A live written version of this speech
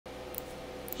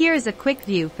Here is a quick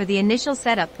view for the initial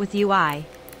setup with UI.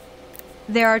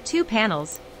 There are two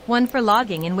panels, one for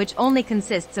logging in which only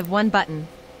consists of one button.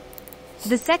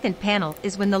 The second panel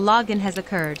is when the login has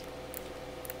occurred.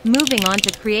 Moving on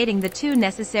to creating the two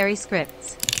necessary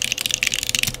scripts.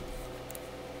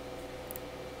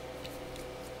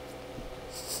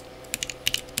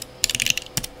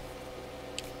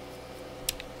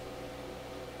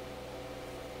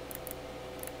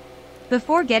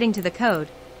 Before getting to the code,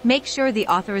 make sure the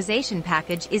authorization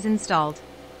package is installed.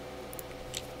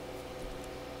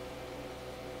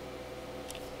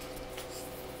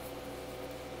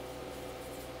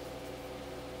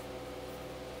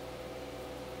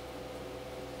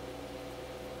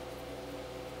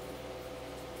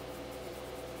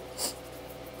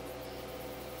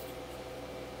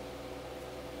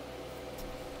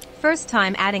 First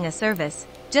time adding a service,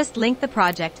 just link the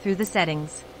project through the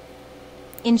settings.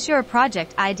 Ensure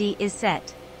project ID is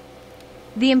set.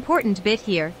 The important bit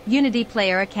here, Unity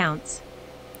player accounts.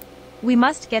 We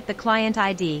must get the client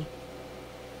ID.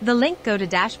 The link Go to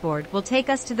Dashboard will take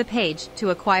us to the page to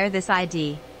acquire this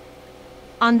ID.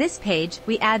 On this page,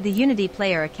 we add the Unity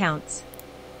player accounts.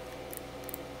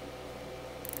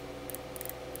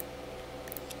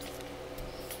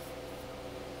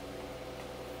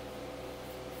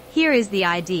 Here is the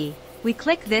ID. We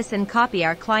click this and copy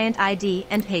our client ID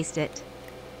and paste it.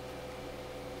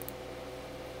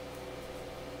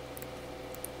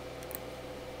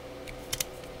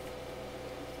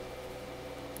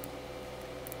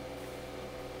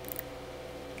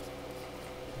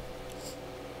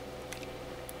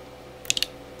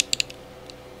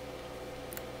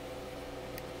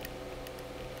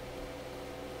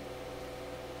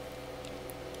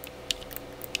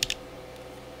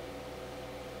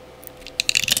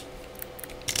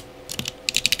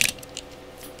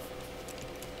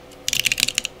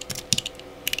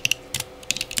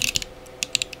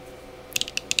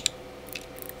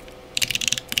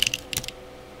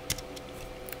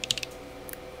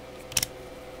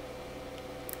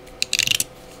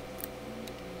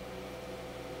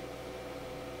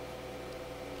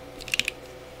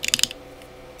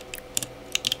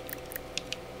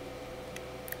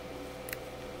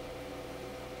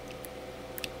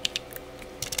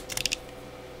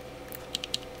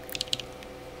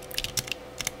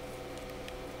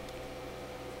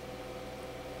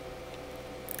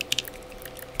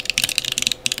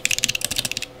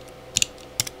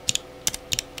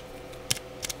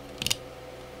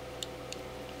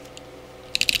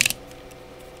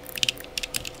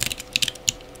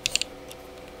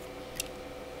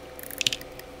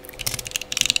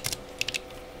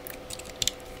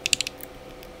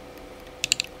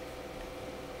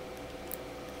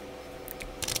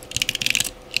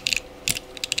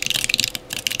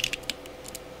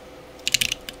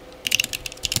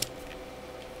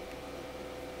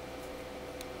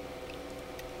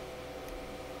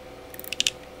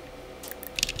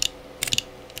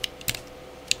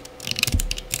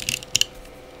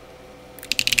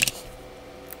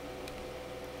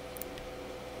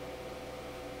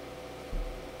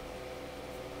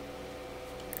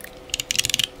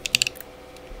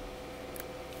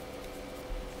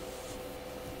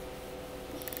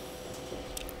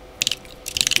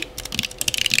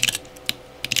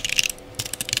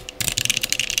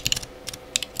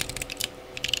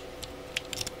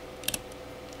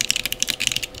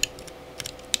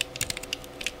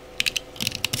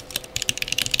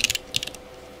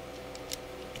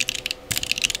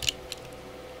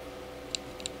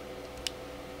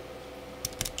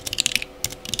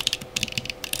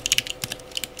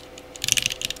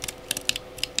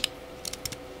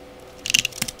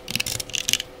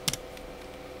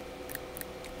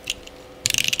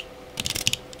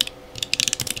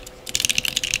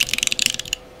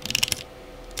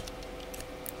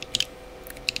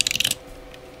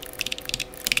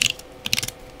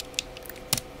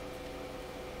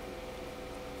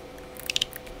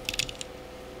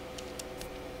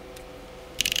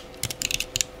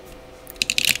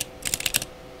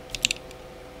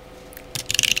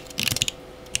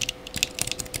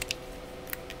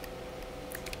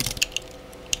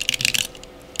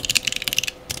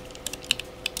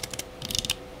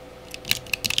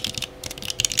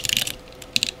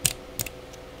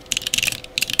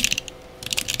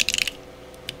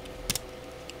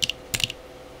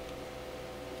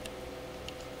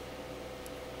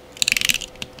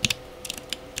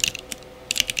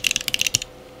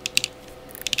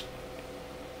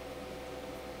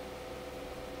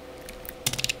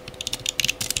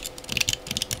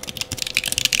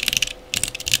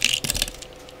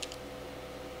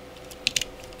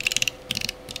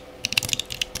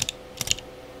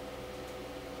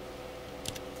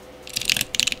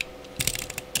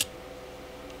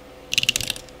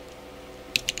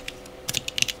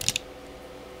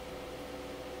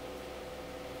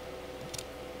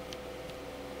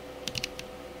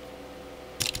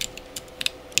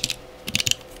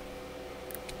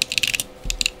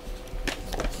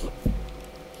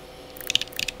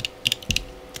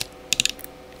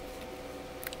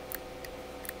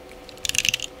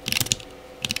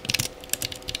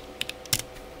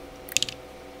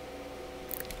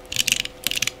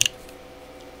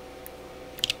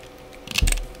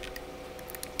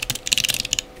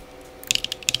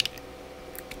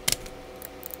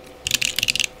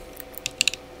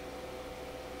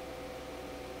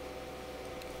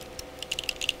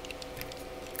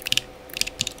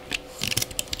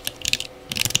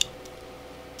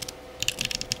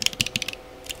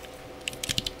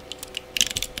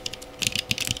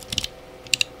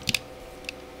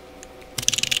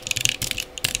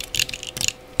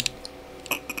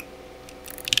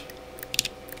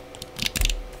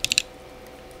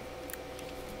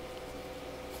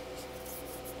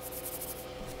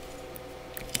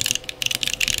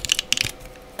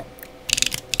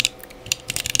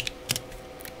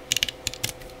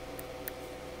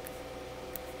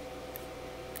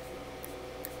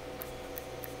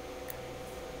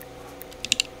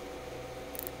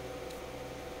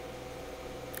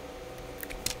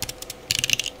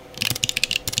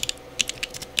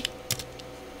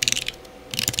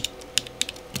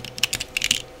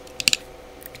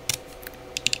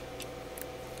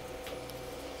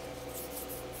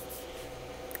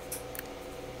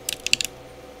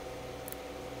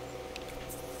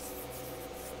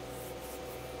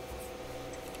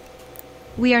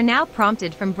 We are now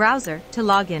prompted from browser to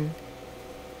login.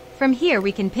 From here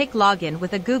we can pick login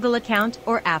with a Google account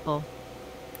or Apple.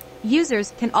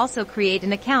 Users can also create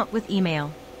an account with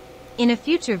email. In a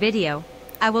future video,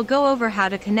 I will go over how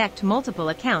to connect multiple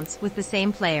accounts with the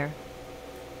same player.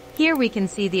 Here we can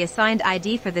see the assigned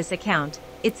ID for this account.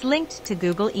 It's linked to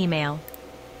Google email.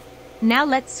 Now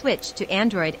let's switch to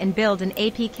Android and build an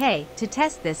APK to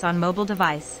test this on mobile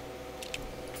device.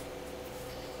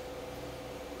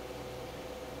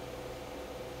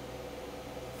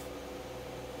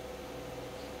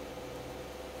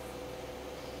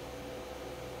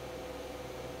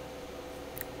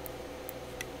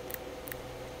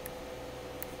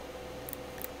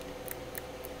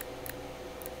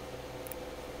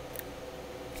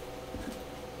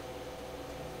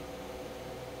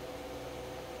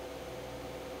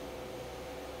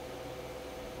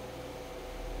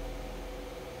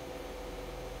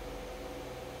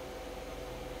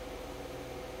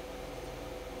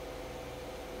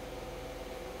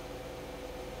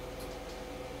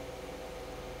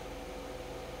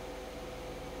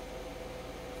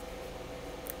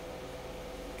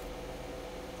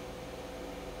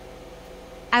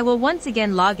 I will once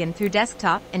again log in through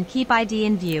desktop and keep ID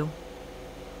in view.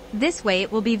 This way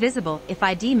it will be visible if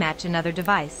ID match another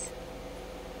device.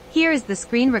 Here is the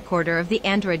screen recorder of the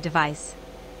Android device.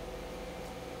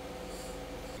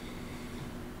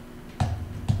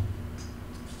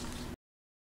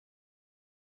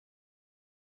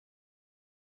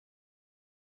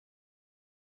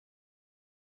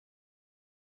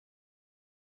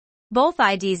 Both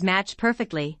IDs match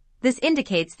perfectly. This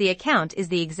indicates the account is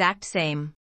the exact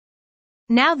same.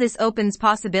 Now this opens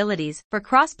possibilities for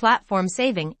cross-platform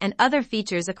saving and other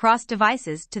features across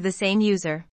devices to the same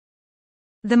user.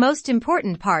 The most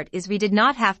important part is we did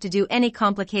not have to do any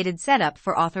complicated setup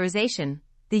for authorization.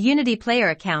 The Unity Player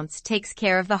accounts takes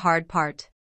care of the hard part.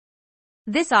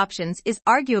 This options is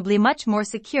arguably much more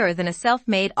secure than a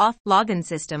self-made Auth login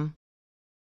system.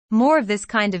 More of this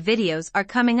kind of videos are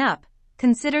coming up.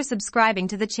 Consider subscribing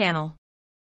to the channel.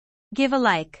 Give a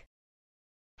like.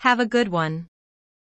 Have a good one.